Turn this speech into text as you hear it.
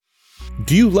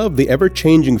Do you love the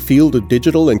ever-changing field of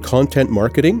digital and content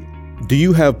marketing? Do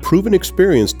you have proven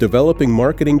experience developing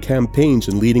marketing campaigns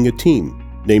and leading a team?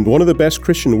 Named one of the best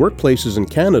Christian workplaces in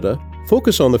Canada,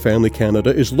 Focus on the Family Canada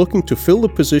is looking to fill the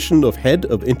position of Head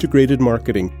of Integrated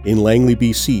Marketing in Langley,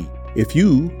 BC. If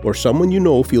you or someone you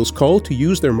know feels called to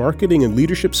use their marketing and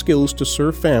leadership skills to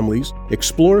serve families,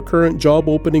 explore current job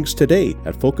openings today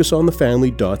at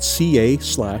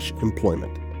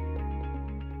focusonthefamily.ca/employment.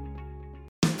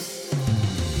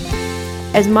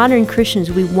 As modern Christians,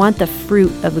 we want the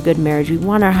fruit of a good marriage. We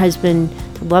want our husband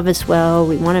to love us well.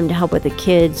 We want him to help with the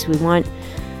kids. We want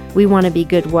to be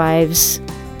good wives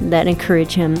that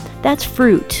encourage him. That's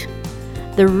fruit.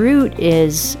 The root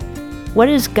is, what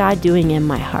is God doing in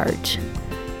my heart?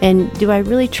 And do I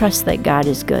really trust that God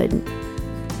is good?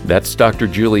 That's Dr.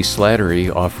 Juli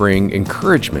Slattery offering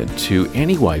encouragement to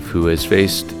any wife who has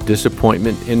faced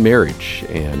disappointment in marriage.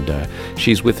 And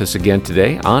she's with us again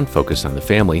today on Focus on the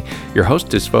Family. Your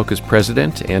host is Focus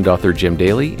President and author Jim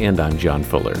Daly, and I'm John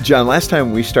Fuller. John, last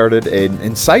time we started an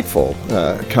insightful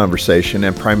conversation,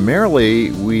 and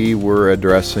primarily we were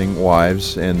addressing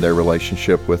wives and their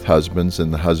relationship with husbands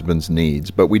and the husband's needs.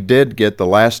 But we did get the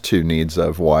last two needs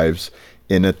of wives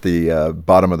in at the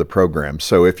bottom of the program.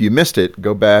 So if you missed it,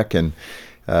 go back and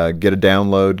get a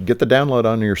download. Get the download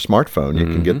on your smartphone. You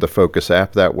can get the Focus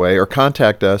app that way, or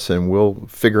contact us and we'll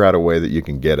figure out a way that you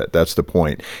can get it. That's the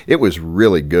point. It was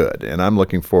really good, and I'm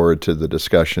looking forward to the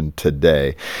discussion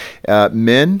today.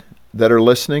 Men that are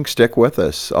listening, stick with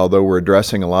us, although we're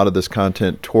addressing a lot of this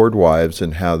content toward wives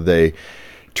and how they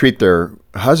treat their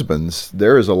husbands.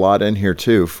 There is a lot in here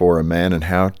too for a man and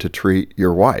how to treat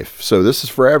your wife. So this is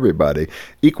for everybody,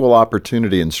 equal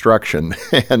opportunity instruction.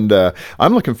 And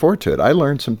I'm looking forward to it. I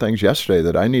learned some things yesterday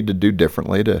that I need to do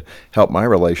differently to help my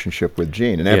relationship with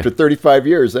Jean. And after 35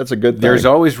 years, that's a good thing. There's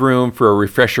always room for a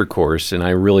refresher course, and I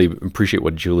really appreciate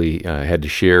what Julie had to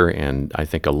share, and I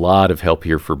think a lot of help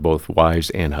here for both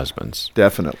wives and husbands.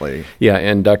 Definitely. Yeah,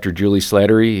 and Dr. Juli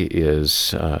Slattery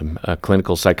is a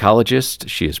clinical psychologist.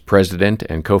 She is president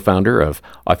and co-founder of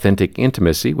Authentic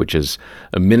Intimacy, which is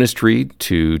a ministry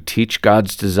to teach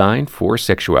God's design for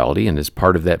sexuality. And as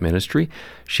part of that ministry,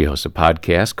 she hosts a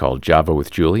podcast called Java with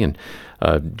Julie. And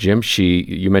Jim,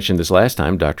 you mentioned this last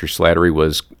time, Dr. Slattery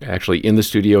was actually in the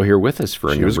studio here with us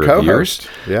for a number of years.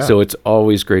 Yeah. So it's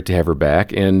always great to have her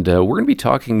back. And we're going to be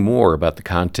talking more about the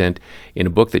content in a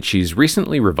book that she's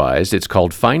recently revised. It's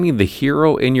called Finding the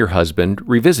Hero in Your Husband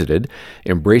Revisited,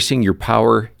 Embracing Your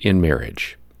Power in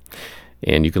Marriage.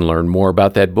 And you can learn more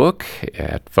about that book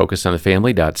at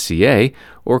focusonthefamily.ca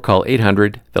or call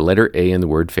 800, the letter A in the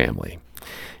word family.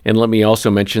 And let me also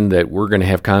mention that we're going to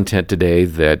have content today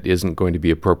that isn't going to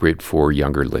be appropriate for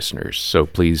younger listeners. So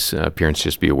please, parents,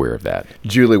 just be aware of that.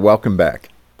 Julie, welcome back.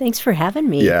 Thanks for having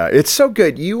me. Yeah, it's so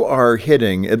good. You are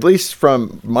hitting, at least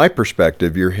from my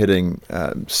perspective, you're hitting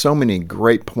so many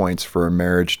great points for a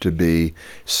marriage to be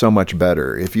so much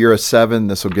better. If you're a 7,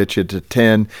 this will get you to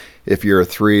 10. If you're a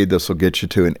 3, this will get you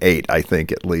to an 8, I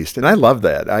think, at least. And I love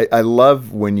that. I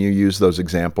love when you use those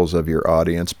examples of your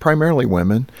audience, primarily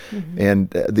women,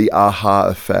 and the aha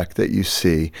effect that you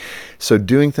see. So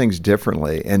doing things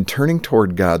differently and turning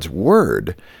toward God's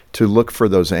Word to look for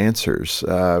those answers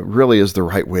really is the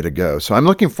right way to go. So I'm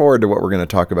looking forward to what we're going to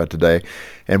talk about today,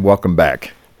 and welcome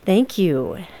back. Thank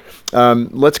you.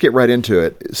 Let's get right into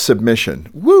it. Submission.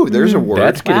 Woo, there's a word.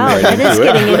 That's getting right into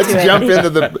it. Let's jump into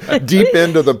the deep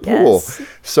end of the pool. Yes.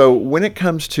 So when it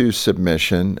comes to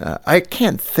submission, I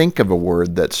can't think of a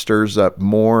word that stirs up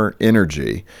more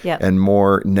energy and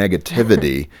more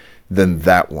negativity than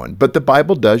that one. But the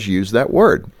Bible does use that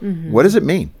word. What does it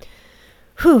mean?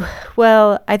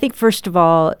 Well, I think first of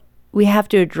all, we have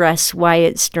to address why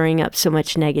it's stirring up so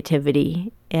much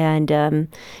negativity. And,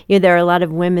 there are a lot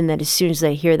of women that as soon as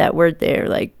they hear that word, they're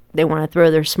like, they want to throw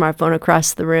their smartphone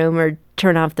across the room or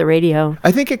turn off the radio.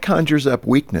 I think it conjures up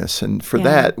weakness. And for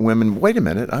that, women, wait a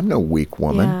minute, I'm no weak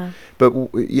woman. Yeah. But,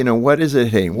 what is it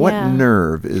hitting? What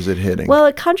nerve is it hitting? Well,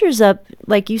 it conjures up,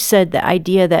 like you said, the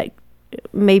idea that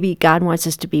maybe God wants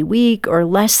us to be weak or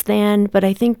less than. But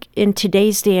I think in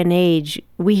today's day and age,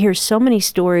 we hear so many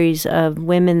stories of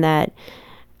women that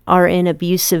are in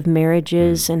abusive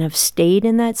marriages and have stayed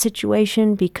in that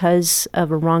situation because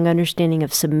of a wrong understanding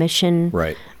of submission.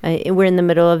 Right. We're in the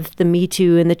middle of the Me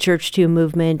Too and the Church Too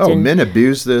movement. Oh, men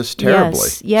abuse this terribly.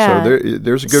 Yes, yeah. So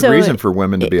there's a good reason for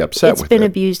women to be upset with it. It's been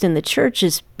abused in the church.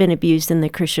 It's been abused in the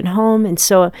Christian home. And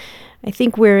so I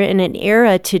think we're in an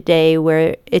era today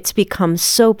where it's become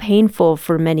so painful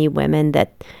for many women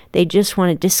that they just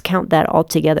want to discount that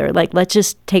altogether. Like, let's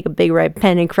just take a big red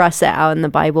pen and cross that out in the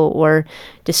Bible or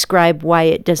describe why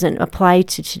it doesn't apply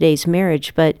to today's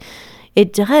marriage. But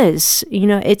It does.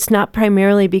 It's not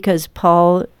primarily because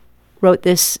Paul wrote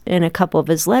this in a couple of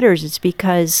his letters. It's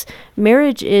because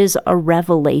marriage is a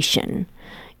revelation.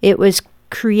 It was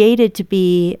created to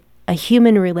be a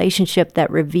human relationship that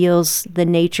reveals the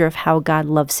nature of how God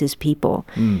loves his people.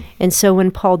 And so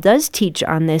when Paul does teach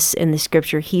on this in the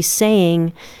scripture, he's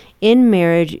saying in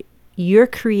marriage, you're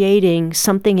creating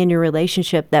something in your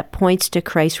relationship that points to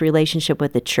Christ's relationship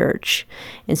with the church.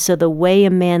 And so the way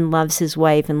a man loves his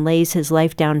wife and lays his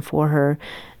life down for her,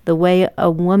 the way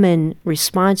a woman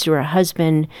responds to her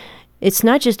husband, it's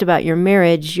not just about your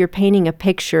marriage. You're painting a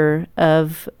picture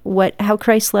of how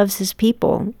Christ loves his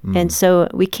people. And so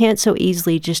we can't so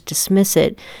easily just dismiss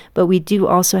it, but we do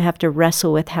also have to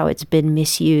wrestle with how it's been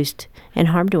misused and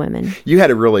harmed women. You had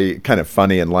a really kind of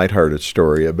funny and lighthearted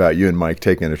story about you and Mike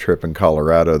taking a trip in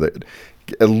Colorado that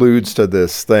alludes to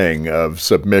this thing of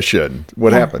submission.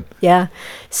 What happened? Yeah.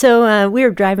 So we were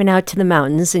driving out to the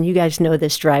mountains, and you guys know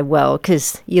this drive well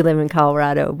because you live in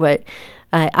Colorado, but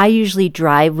I usually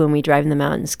drive when we drive in the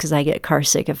mountains because I get car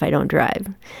sick if I don't drive.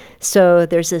 So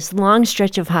there's this long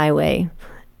stretch of highway,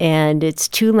 and it's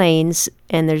 2 lanes,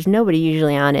 and there's nobody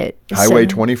usually on it. Highway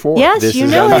 24. Yes, This you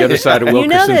is know on it. the other side of You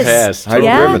know Wilkerson this. Pass. I've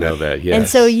Yeah. I know that, yes. And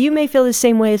so you may feel the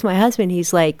same way as my husband.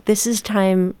 He's like, this is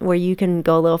time where you can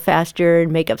go a little faster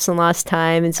and make up some lost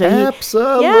time. And so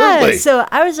Absolutely. Yeah, so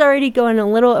I was already going a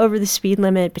little over the speed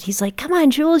limit, but he's like, come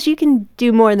on, Jules, you can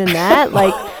do more than that.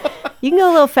 Like, you can go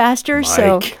a little faster.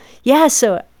 So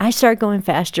I start going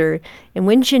faster. And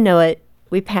wouldn't you know it,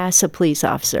 we pass a police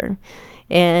officer.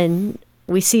 And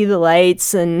we see the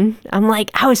lights, and I'm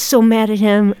like, I was so mad at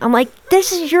him. I'm like,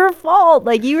 this is your fault.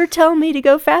 Like, you were telling me to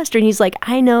go faster. And he's like,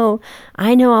 I know,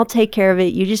 I'll take care of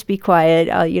it. You just be quiet.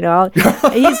 He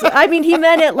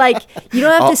meant it like, you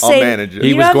don't have to say, I'll manage it. He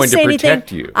you was don't have going to to say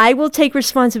protect anything. you. I will take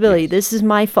responsibility. This is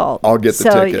my fault. I'll get the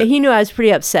ticket. So he knew I was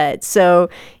pretty upset. So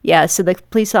so the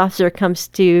police officer comes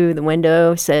to the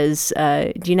window, says,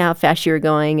 do you know how fast you were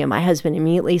going? And my husband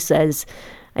immediately says,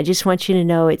 I just want you to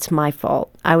know it's my fault.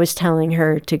 I was telling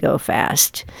her to go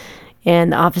fast.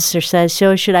 And the officer says,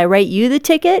 so should I write you the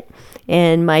ticket?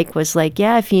 And Mike was like,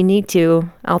 yeah, if you need to,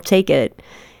 I'll take it.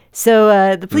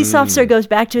 So the police officer goes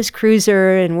back to his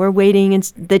cruiser, and we're waiting in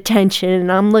the tension. And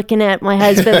I'm looking at my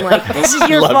husband like, this is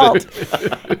your fault.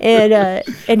 And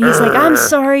he's like, I'm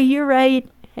sorry, you're right.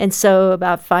 And so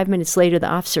about 5 minutes later, the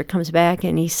officer comes back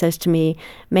and he says to me,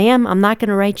 ma'am, I'm not going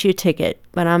to write you a ticket,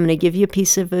 but I'm going to give you a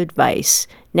piece of advice.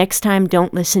 Next time,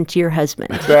 don't listen to your husband.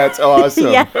 That's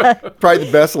awesome. Yeah. Probably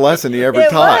the best lesson he ever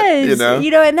It taught. was,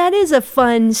 and that is a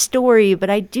fun story, but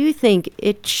I do think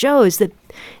it shows that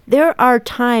there are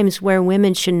times where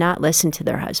women should not listen to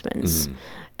their husbands.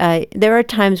 There are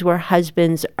times where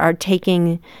husbands are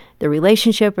taking the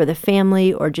relationship or the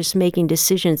family or just making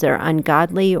decisions that are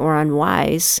ungodly or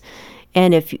unwise.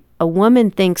 And if a woman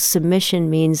thinks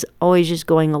submission means always just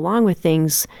going along with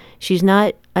things, she's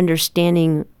not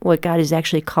understanding what God is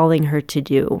actually calling her to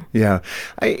do. Yeah.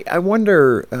 I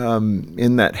wonder,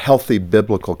 in that healthy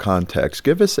biblical context,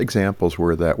 give us examples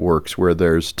where that works, where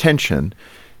there's tension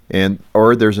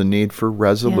or there's a need for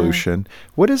resolution. Yeah.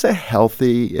 What is a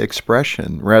healthy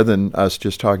expression, rather than us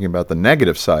just talking about the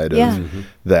negative side of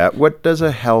that? What does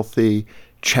a healthy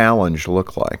challenge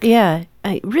look like? Yeah,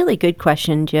 a really good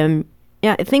question, Jim.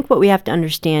 Yeah, I think what we have to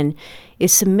understand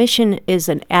is submission is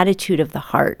an attitude of the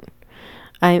heart.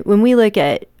 When we look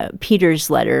at Peter's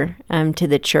letter to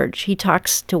the church, he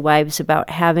talks to wives about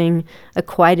having a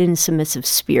quiet and submissive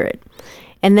spirit.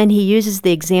 And then he uses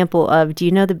the example of, do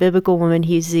you know the biblical woman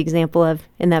he uses the example of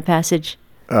in that passage?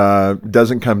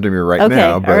 Doesn't come to me right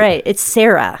now. Okay, all right. It's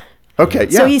Sarah. Okay,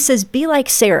 yeah. So he says, be like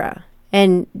Sarah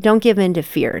and don't give in to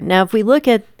fear. Now, if we look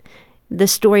at the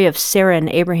story of Sarah and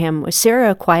Abraham, was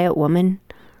Sarah a quiet woman?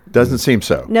 Doesn't seem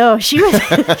so. No, she was.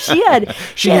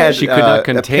 She could not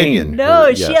contain. Opinion.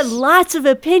 No, she had lots of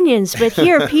opinions. But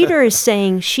here, Peter is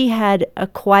saying she had a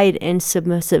quiet and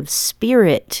submissive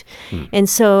spirit. And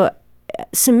so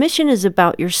submission is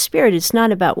about your spirit. It's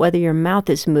not about whether your mouth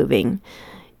is moving.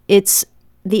 It's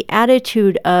the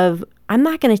attitude of, I'm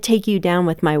not going to take you down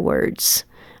with my words.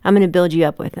 I'm going to build you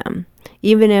up with them,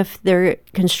 even if they're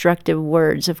constructive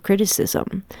words of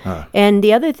criticism. And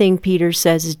the other thing Peter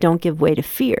says is don't give way to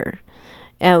fear.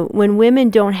 When women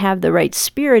don't have the right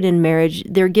spirit in marriage,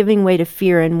 they're giving way to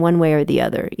fear in one way or the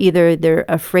other. Either they're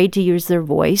afraid to use their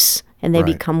voice and they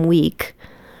become weak,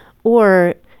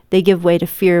 or they give way to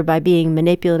fear by being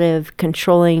manipulative,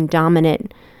 controlling,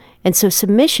 dominant. And so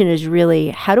submission is really,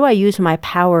 how do I use my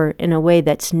power in a way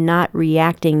that's not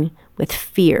reacting with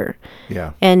fear.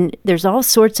 Yeah. And there's all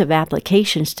sorts of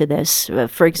applications to this.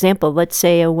 For example, let's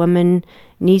say a woman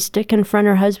needs to confront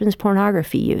her husband's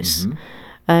pornography use.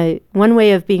 One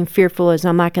way of being fearful is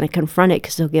I'm not going to confront it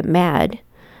because he'll get mad.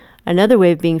 Another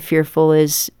way of being fearful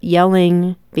is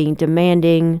yelling, being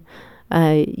demanding.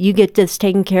 You get this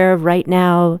taken care of right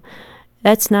now.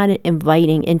 That's not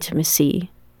inviting intimacy.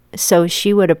 So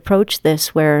she would approach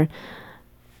this where,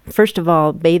 first of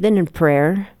all, bathing in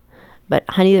prayer. But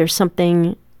honey, there's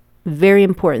something very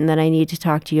important that I need to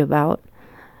talk to you about.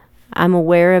 I'm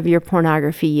aware of your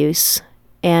pornography use,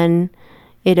 and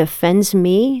it offends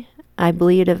me. I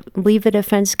believe it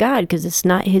offends God because it's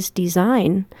not his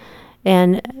design.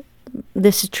 And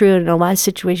this is true in a lot of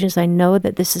situations. I know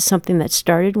that this is something that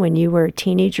started when you were a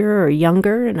teenager or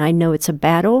younger, and I know it's a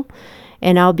battle,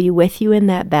 and I'll be with you in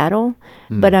that battle,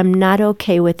 but I'm not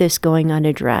okay with this going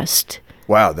unaddressed.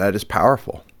 Wow, that is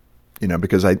powerful.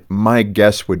 Because my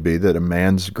guess would be that a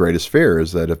man's greatest fear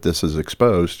is that if this is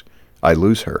exposed, I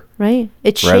lose her. Right.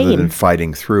 It's rather shame. than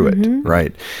fighting through it.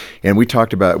 Right. And we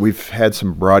talked about, we've had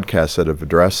some broadcasts that have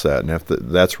addressed that. And if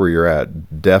that's where you're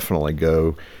at, definitely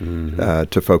go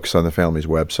to Focus on the Family's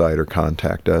website or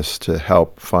contact us to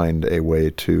help find a way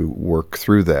to work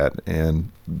through that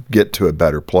and get to a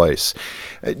better place.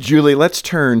 Julie, let's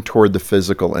turn toward the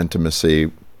physical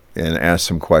intimacy and ask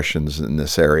some questions in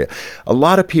this area. A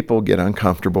lot of people get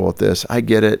uncomfortable with this. I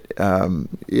get it.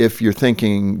 If you're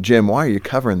thinking, Jim, why are you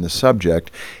covering this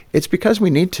subject? It's because we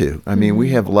need to. I mean,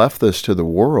 we have left this to the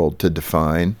world to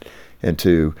define and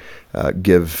to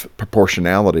give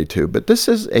proportionality to. But this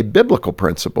is a biblical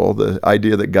principle, the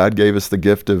idea that God gave us the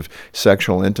gift of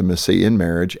sexual intimacy in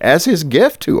marriage as his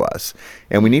gift to us.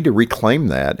 And we need to reclaim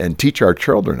that and teach our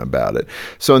children about it.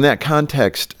 So in that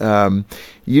context,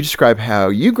 you describe how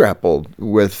you grappled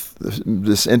with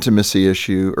this intimacy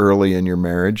issue early in your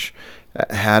marriage.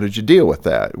 How did you deal with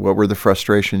that? What were the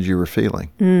frustrations you were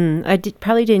feeling? I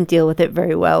probably didn't deal with it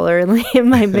very well early in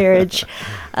my marriage.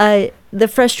 The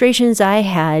frustrations I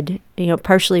had,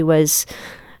 partially was,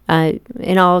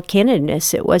 in all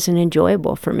candidness, it wasn't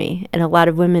enjoyable for me. And a lot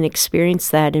of women experience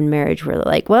that in marriage where they're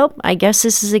like, well, I guess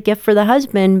this is a gift for the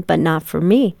husband, but not for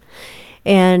me.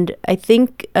 And I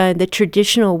think the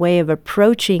traditional way of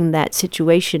approaching that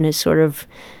situation is sort of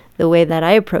the way that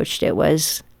I approached it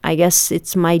was, I guess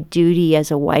it's my duty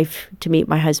as a wife to meet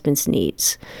my husband's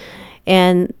needs.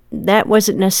 And that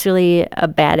wasn't necessarily a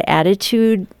bad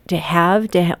attitude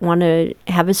to want to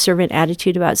have a servant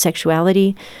attitude about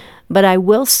sexuality. But I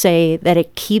will say that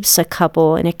it keeps a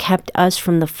couple and it kept us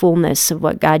from the fullness of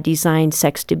what God designed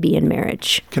sex to be in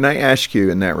marriage. Can I ask you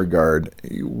in that regard,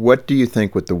 what do you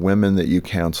think with the women that you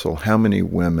counsel, how many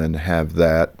women have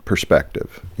that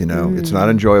perspective? It's not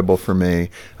enjoyable for me.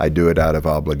 I do it out of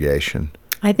obligation.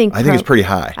 I think it's pretty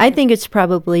high. I think it's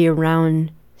probably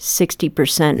around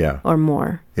 60% or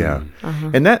more. Yeah.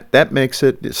 And that makes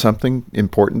it something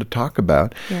important to talk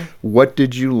about. Yeah. What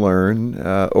did you learn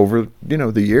over,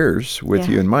 the years with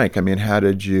you and Mike? I mean, how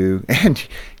did you, and,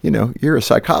 you're a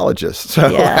psychologist, so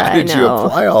how did you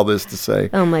apply all this to say,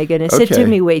 oh my goodness, okay, it took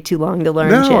me way too long to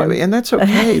learn, Jim. And that's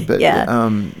okay, but,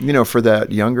 for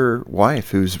that younger wife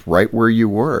who's right where you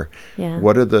were,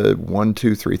 what are the 1,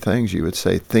 2, 3 things you would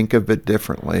say, think of it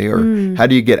differently, or how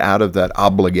do you get out of that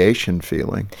obligation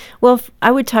feeling? Well,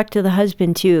 I would talk to the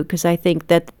husband too, because I think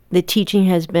that the teaching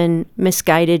has been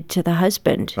misguided to the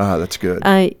husband. Ah, that's good.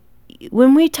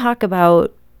 When we talk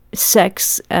about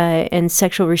sex and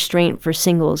sexual restraint for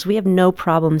singles, we have no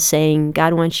problem saying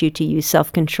God wants you to use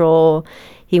self-control.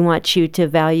 He wants you to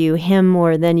value him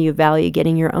more than you value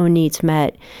getting your own needs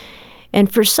met.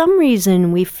 And for some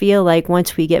reason, we feel like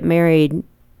once we get married,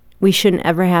 we shouldn't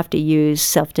ever have to use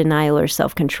self-denial or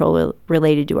self-control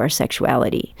related to our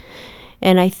sexuality.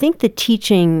 And I think the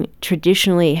teaching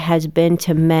traditionally has been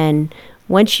to men,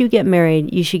 once you get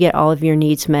married, you should get all of your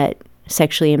needs met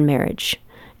sexually in marriage.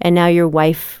 And now your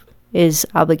wife is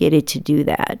obligated to do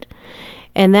that.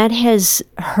 And that has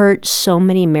hurt so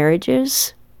many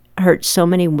marriages, hurt so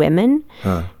many women,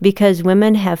 because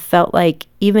women have felt like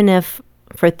even if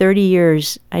for 30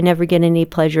 years I never get any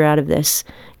pleasure out of this,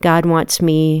 God wants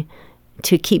me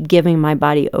to keep giving my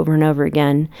body over and over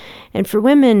again. And for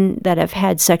women that have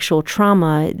had sexual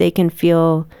trauma, they can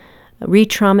feel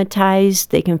re-traumatized.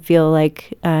 They can feel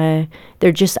like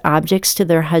they're just objects to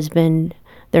their husband.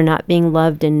 They're not being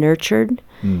loved and nurtured.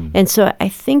 And so I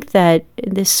think that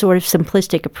this sort of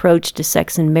simplistic approach to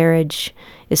sex and marriage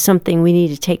is something we need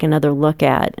to take another look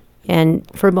at, and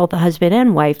for both the husband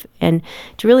and wife, and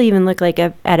to really even look like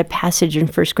at a passage in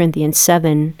 1 Corinthians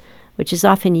 7, which is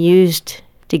often used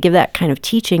to give that kind of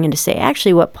teaching, and to say,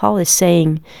 actually, what Paul is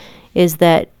saying is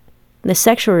that the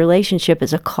sexual relationship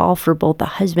is a call for both the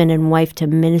husband and wife to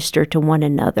minister to one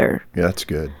another. Yeah, that's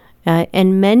good.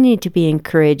 And men need to be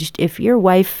encouraged. If your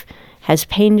wife has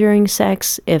pain during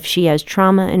sex, if she has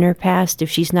trauma in her past, if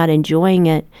she's not enjoying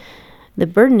it, the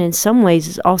burden in some ways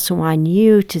is also on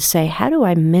you to say, how do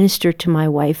I minister to my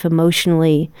wife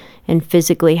emotionally and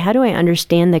physically? How do I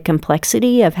understand the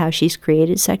complexity of how she's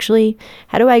created sexually?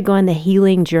 How do I go on the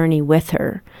healing journey with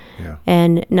her? Yeah.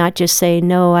 And not just say,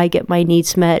 no, I get my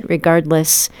needs met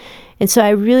regardless. And so I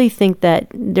really think that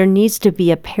there needs to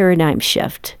be a paradigm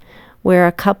shift where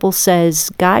a couple says,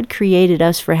 God created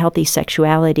us for healthy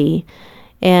sexuality,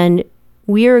 and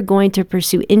we are going to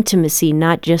pursue intimacy,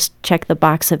 not just check the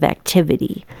box of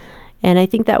activity. And I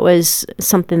think that was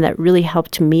something that really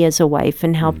helped me as a wife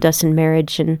and helped us in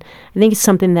marriage. And I think it's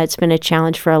something that's been a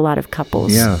challenge for a lot of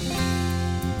couples. Yeah.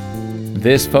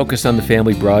 This Focus on the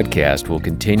Family broadcast will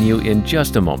continue in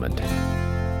just a moment.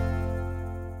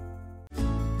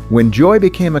 When Joy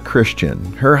became a Christian,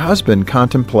 her husband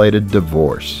contemplated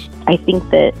divorce. I think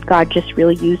that God just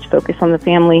really used Focus on the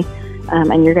Family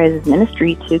and your guys'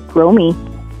 ministry to grow me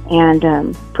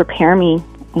and prepare me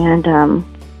and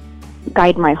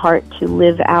guide my heart to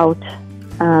live out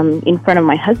in front of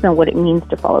my husband what it means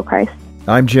to follow Christ.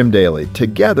 I'm Jim Daly.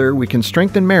 Together, we can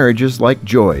strengthen marriages like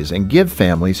Joy's and give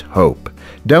families hope.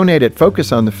 Donate at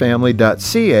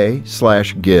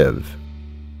focusonthefamily.ca/give.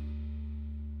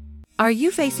 Are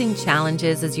you facing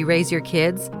challenges as you raise your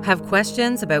kids? Have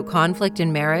questions about conflict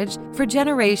in marriage? For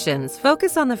generations,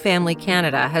 Focus on the Family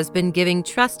Canada has been giving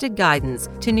trusted guidance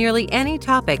to nearly any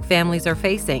topic families are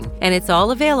facing, and it's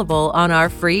all available on our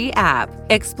free app.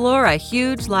 Explore a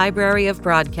huge library of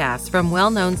broadcasts from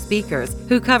well-known speakers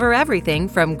who cover everything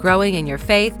from growing in your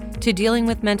faith to dealing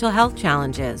with mental health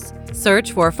challenges.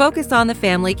 Search for Focus on the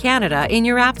Family Canada in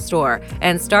your app store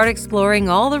and start exploring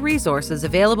all the resources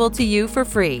available to you for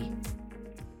free.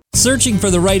 Searching for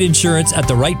the right insurance at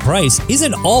the right price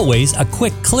isn't always a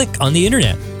quick click on the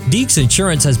internet. Deeks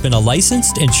Insurance has been a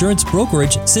licensed insurance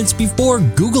brokerage since before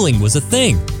Googling was a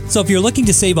thing. So if you're looking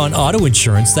to save on auto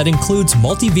insurance that includes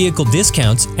multi-vehicle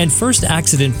discounts and first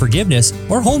accident forgiveness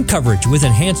or home coverage with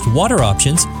enhanced water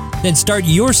options, then start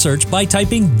your search by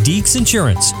typing Deeks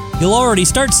Insurance. You'll already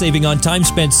start saving on time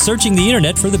spent searching the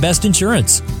internet for the best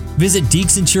insurance. Visit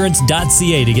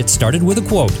deeksinsurance.ca to get started with a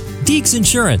quote. Deeks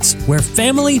Insurance, where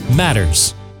family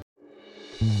matters.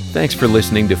 Thanks for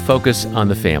listening to Focus on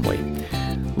the Family.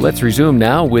 Let's resume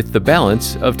now with the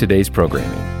balance of today's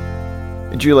programming.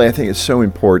 Julie, I think it's so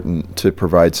important to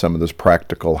provide some of those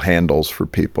practical handles for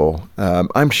people.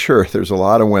 I'm sure there's a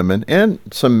lot of women and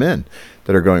some men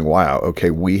that are going, wow,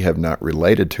 okay, we have not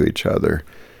related to each other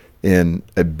in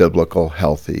a biblical,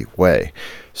 healthy way.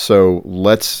 So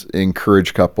let's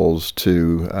encourage couples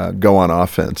to go on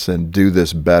offense and do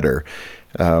this better.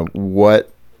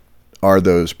 What are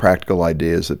those practical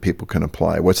ideas that people can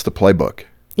apply? What's the playbook?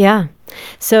 Yeah.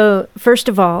 So first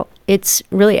of all, it's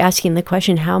really asking the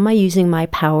question, how am I using my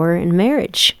power in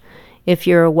marriage? If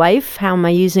you're a wife, how am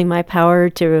I using my power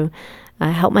to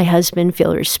help my husband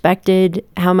feel respected?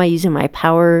 How am I using my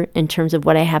power in terms of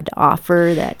what I have to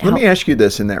offer? Let me ask you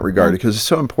this in that regard, because it's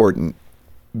so important,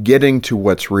 getting to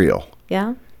what's real.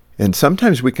 Yeah. And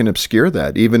sometimes we can obscure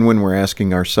that, even when we're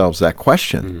asking ourselves that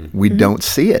question. We don't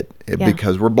see it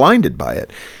because we're blinded by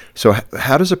it. So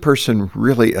how does a person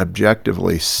really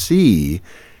objectively see,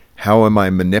 how am I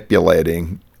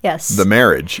manipulating the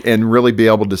marriage, and really be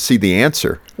able to see the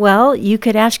answer? Well, you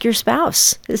could ask your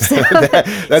spouse.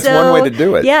 That's one way to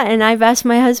do it. Yeah, and I've asked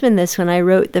my husband this when I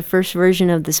wrote the first version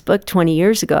of this book 20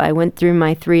 years ago. I went through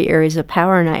my 3 areas of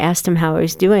power, and I asked him how I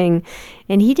was doing,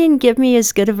 and he didn't give me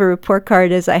as good of a report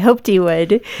card as I hoped he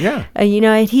would. Yeah.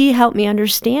 He helped me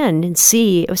understand and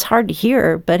see. It was hard to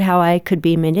hear, but how I could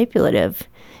be manipulative.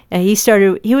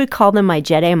 He would call them my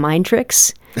Jedi mind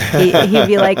tricks. He'd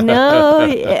be like,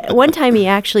 no. One time he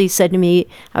actually said to me,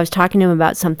 I was talking to him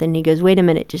about something, and he goes, wait a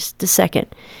minute, just a second.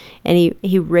 And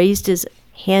he raised his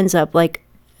hands up like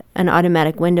an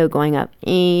automatic window going up.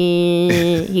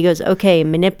 He goes, okay,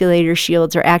 manipulator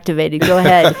shields are activated. Go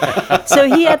ahead. So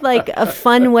he had like a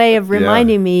fun way of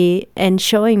reminding me and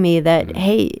showing me that,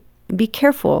 hey, be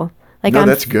careful. Like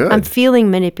that's good. I'm feeling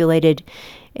manipulated.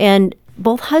 And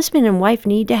both husband and wife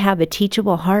need to have a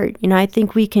teachable heart. I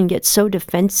think we can get so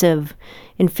defensive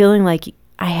in feeling like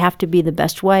I have to be the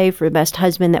best wife or the best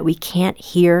husband that we can't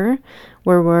hear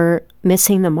where we're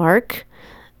missing the mark.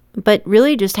 but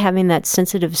really just having that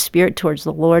sensitive spirit towards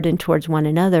the Lord and towards one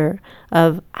another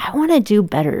of, I want to do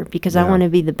better because I want to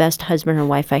be the best husband or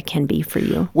wife I can be for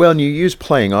you. Well, and you use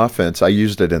playing offense. I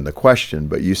used it in the question,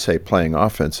 but you say playing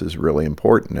offense is really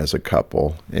important as a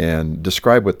couple. And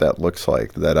describe what that looks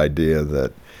like, that idea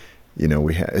that,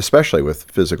 we have, especially with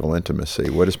physical intimacy.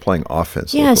 What does playing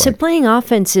offense look like? So playing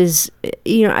offense is,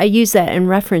 I use that in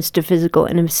reference to physical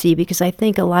intimacy because I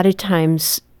think a lot of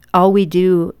times all we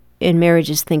do in marriage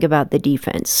is think about the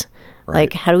defense. Right.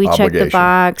 Like, how do we check the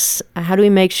box? How do we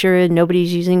make sure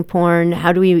nobody's using porn?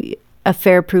 How do we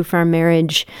affair-proof our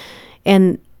marriage?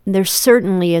 And there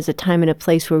certainly is a time and a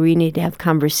place where we need to have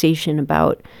conversation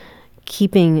about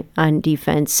keeping on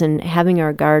defense and having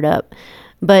our guard up.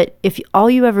 But if all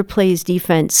you ever play is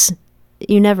defense,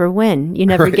 you never win. You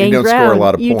never gain ground. You don't score a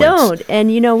lot of points. You don't.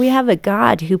 And, we have a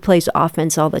God who plays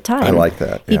offense all the time. I like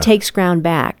that. He takes ground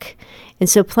back. And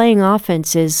so playing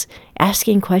offense is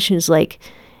asking questions like,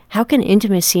 how can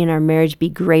intimacy in our marriage be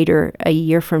greater a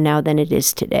year from now than it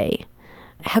is today?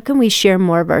 How can we share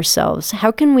more of ourselves?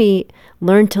 How can we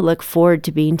learn to look forward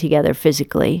to being together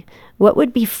physically? What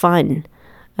would be fun?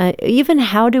 Even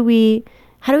how do we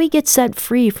get set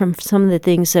free from some of the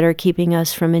things that are keeping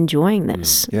us from enjoying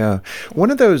this? Yeah. One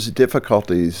of those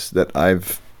difficulties that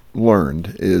I've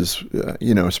learned is,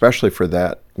 especially for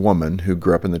that woman who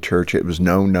grew up in the church, it was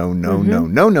no, no, no, no,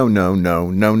 no, no, no, no,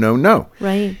 no, no, no.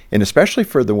 Right. And especially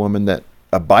for the woman that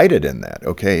abided in that,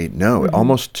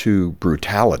 almost to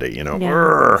brutality,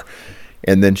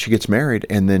 And then she gets married,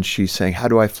 and then she's saying, how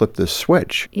do I flip this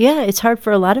switch? Yeah, it's hard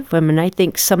for a lot of women. I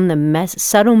think some of the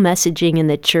subtle messaging in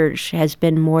the church has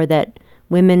been more that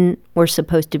women were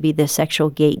supposed to be the sexual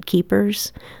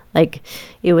gatekeepers. Like,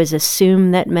 it was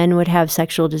assumed that men would have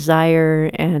sexual desire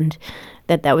and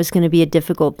that was going to be a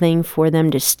difficult thing for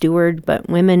them to steward, but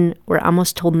women were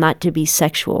almost told not to be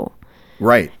sexual.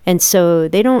 Right. And so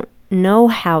they don't know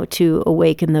how to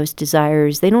awaken those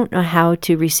desires. They don't know how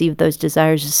to receive those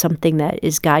desires as something that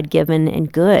is God-given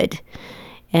and good.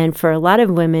 And for a lot of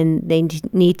women, they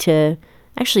need to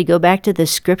actually go back to the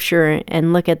scripture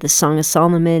and look at the Song of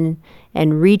Solomon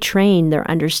and retrain their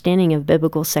understanding of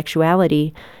biblical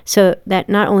sexuality so that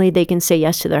not only they can say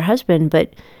yes to their husband,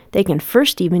 but they can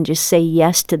first even just say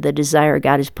yes to the desire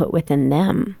God has put within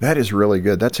them. That is really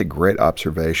good. That's a great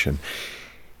observation.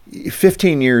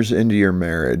 15 years into your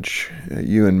marriage,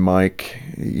 you and Mike,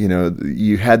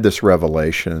 you had this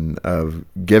revelation of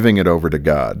giving it over to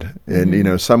God.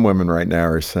 And, some women right now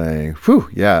are saying, whew,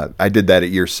 yeah, I did that at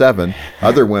year 7.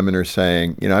 Other women are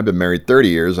saying, I've been married 30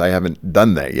 years. I haven't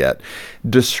done that yet.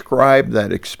 Describe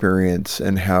that experience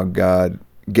and how God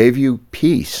gave you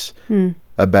peace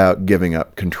about giving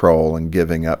up control and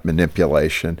giving up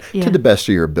manipulation to the best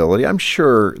of your ability. I'm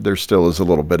sure there still is a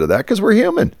little bit of that because we're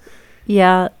human.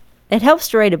 Yeah, it helps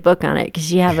to write a book on it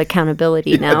because you have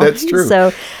accountability now. That's true.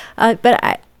 So,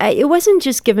 but it wasn't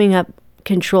just giving up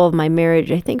control of my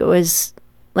marriage. I think it was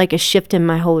like a shift in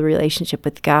my whole relationship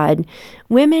with God.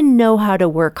 Women know how to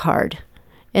work hard,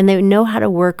 and they know how to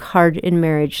work hard in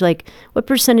marriage. Like, what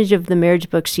percentage of the marriage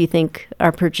books do you think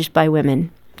are purchased by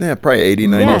women? Yeah, probably 80,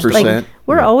 90%.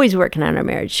 We're always working on our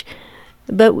marriage,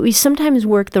 but we sometimes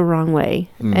work the wrong way,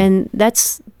 and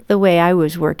that's the way I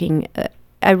was working.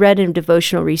 I read a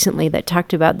devotional recently that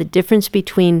talked about the difference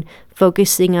between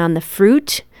focusing on the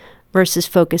fruit versus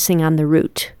focusing on the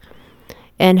root,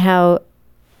 and how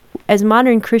as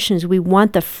modern Christians, we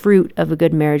want the fruit of a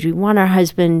good marriage. We want our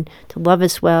husband to love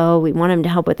us well. We want him to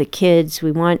help with the kids.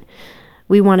 We want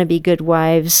to be good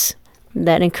wives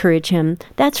that encourage him.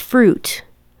 That's fruit.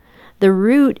 The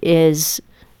root is,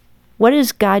 what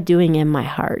is God doing in my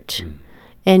heart?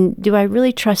 And do I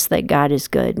really trust that God is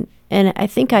good? And I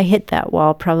think I hit that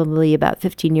wall probably about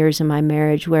 15 years in my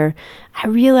marriage where I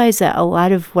realized that a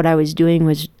lot of what I was doing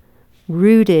was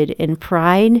rooted in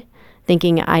pride,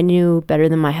 thinking I knew better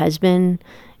than my husband.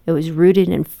 It was rooted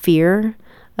in fear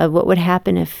of what would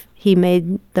happen if he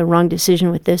made the wrong decision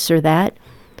with this or that.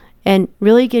 And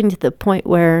really getting to the point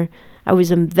where I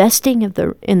was investing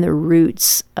in the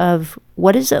roots of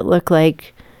what does it look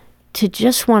like to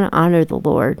just want to honor the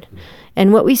Lord.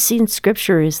 And what we see in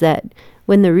Scripture is that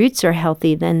when the roots are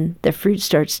healthy, then the fruit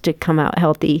starts to come out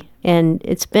healthy. And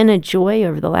it's been a joy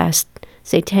over the last,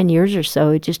 say, 10 years or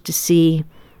so, just to see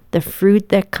the fruit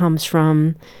that comes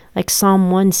from, like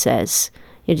Psalm 1 says,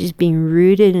 just being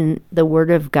rooted in the Word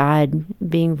of God,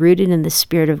 being rooted in the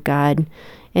Spirit of God,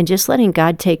 and just letting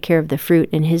God take care of the fruit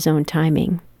in His own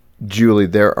timing. Julie,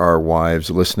 there are wives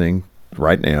listening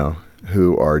right now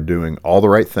who are doing all the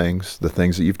right things, the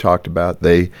things that you've talked about.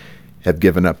 They have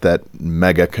given up that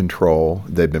mega control.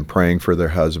 They've been praying for their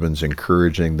husbands,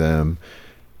 encouraging them.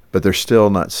 but they're still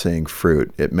not seeing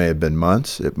fruit. It may have been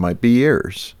months, it might be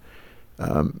years.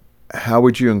 How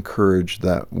would you encourage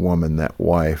that woman, that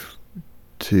wife,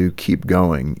 to keep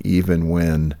going even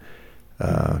when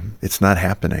it's not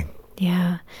happening?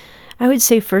 Yeah. I would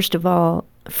say, first of all,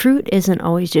 fruit isn't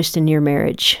always just in your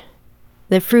marriage.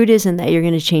 The fruit isn't that you're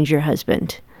going to change your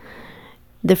husband.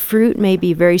 The fruit may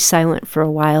be very silent for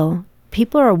a while.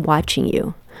 People are watching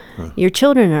you. Your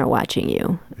children are watching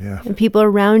you. Yeah. And people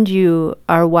around you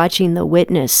are watching the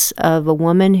witness of a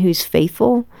woman who's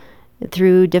faithful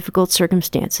through difficult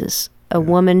circumstances, a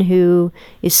woman who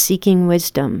is seeking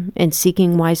wisdom and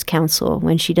seeking wise counsel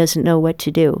when she doesn't know what to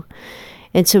do.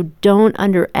 And so don't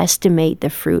underestimate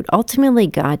the fruit. Ultimately,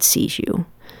 God sees you.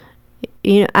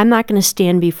 You know, I'm not going to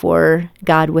stand before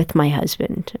God with my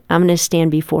husband. I'm going to stand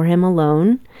before him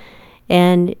alone,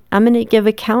 and I'm going to give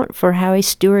account for how I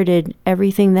stewarded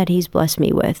everything that he's blessed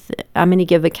me with. I'm going to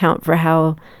give account for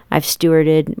how I've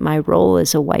stewarded my role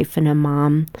as a wife and a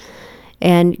mom.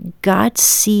 And God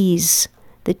sees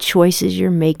the choices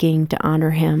you're making to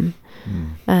honor him.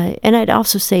 And I'd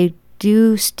also say,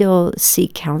 do still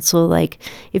seek counsel. Like,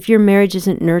 if your marriage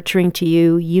isn't nurturing to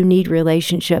you, you need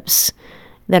relationships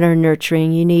that are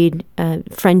nurturing. You need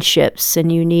friendships,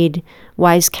 and you need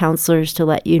wise counselors to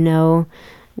let you know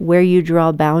where you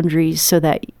draw boundaries so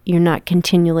that you're not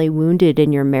continually wounded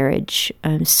in your marriage.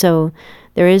 So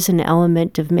there is an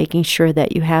element of making sure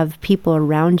that you have people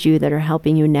around you that are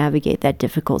helping you navigate that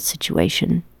difficult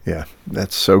situation. Yeah,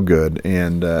 that's so good.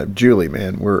 And Julie,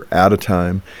 man, we're out of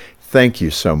time. Thank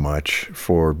you so much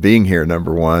for being here,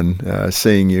 number one.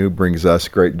 Seeing you brings us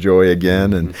great joy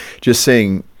again. And just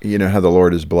seeing, how the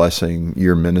Lord is blessing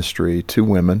your ministry to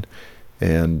women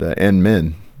and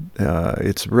men.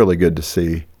 It's really good to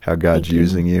see how God's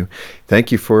using you.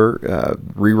 Thank you for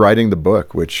rewriting the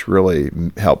book, which really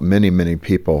helped many, many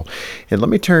people. And let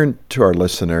me turn to our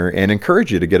listener and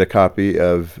encourage you to get a copy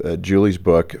of Julie's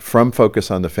book, From Focus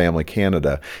on the Family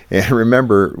Canada. And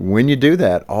remember, when you do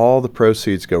that, all the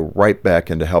proceeds go right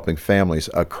back into helping families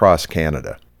across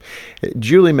Canada.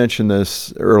 Julie mentioned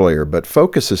this earlier, but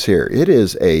Focus is here. It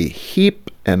is a heap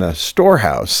and a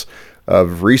storehouse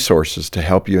of resources to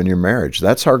help you in your marriage.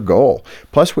 That's our goal.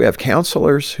 Plus, we have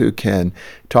counselors who can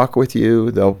talk with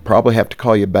you. They'll probably have to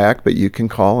call you back, but you can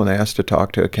call and ask to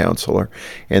talk to a counselor,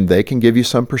 and they can give you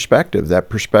some perspective, that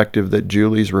perspective that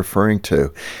Julie's referring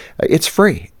to. It's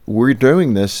free. We're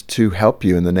doing this to help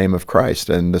you in the name of Christ,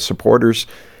 and the supporters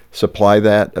supply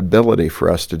that ability for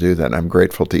us to do that. And I'm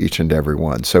grateful to each and every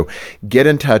one. So get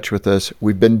in touch with us.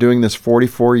 We've been doing this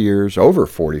over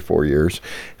 44 years.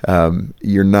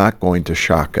 You're not going to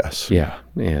shock us. Yeah,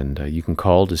 and you can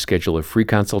call to schedule a free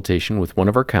consultation with one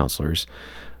of our counselors.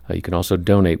 You can also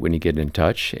donate when you get in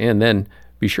touch. And then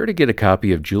be sure to get a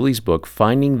copy of Julie's book,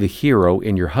 Finding the Hero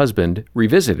in Your Husband,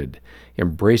 Revisited,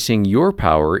 Embracing Your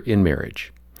Power in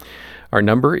Marriage. Our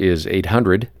number is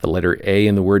 800, the letter A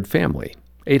in the word family.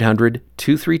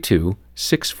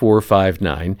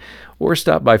 800-232-6459, or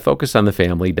stop by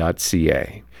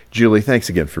focusonthefamily.ca. Julie, thanks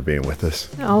again for being with us.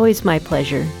 Always my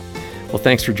pleasure. Well,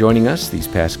 thanks for joining us these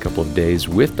past couple of days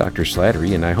with Dr.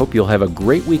 Slattery, and I hope you'll have a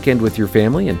great weekend with your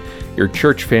family and your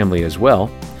church family as well.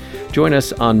 Join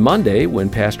us on Monday when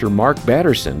Pastor Mark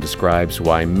Batterson describes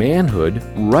why manhood,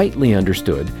 rightly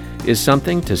understood, is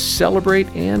something to celebrate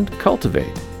and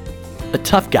cultivate. A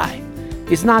tough guy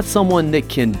is not someone that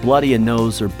can bloody a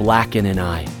nose or blacken an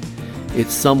eye.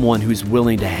 It's someone who's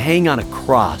willing to hang on a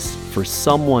cross for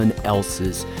someone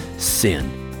else's sin.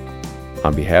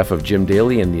 On behalf of Jim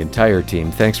Daly and the entire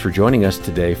team, thanks for joining us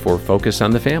today for Focus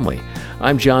on the Family.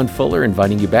 I'm John Fuller,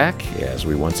 inviting you back as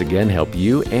we once again help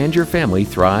you and your family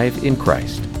thrive in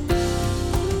Christ.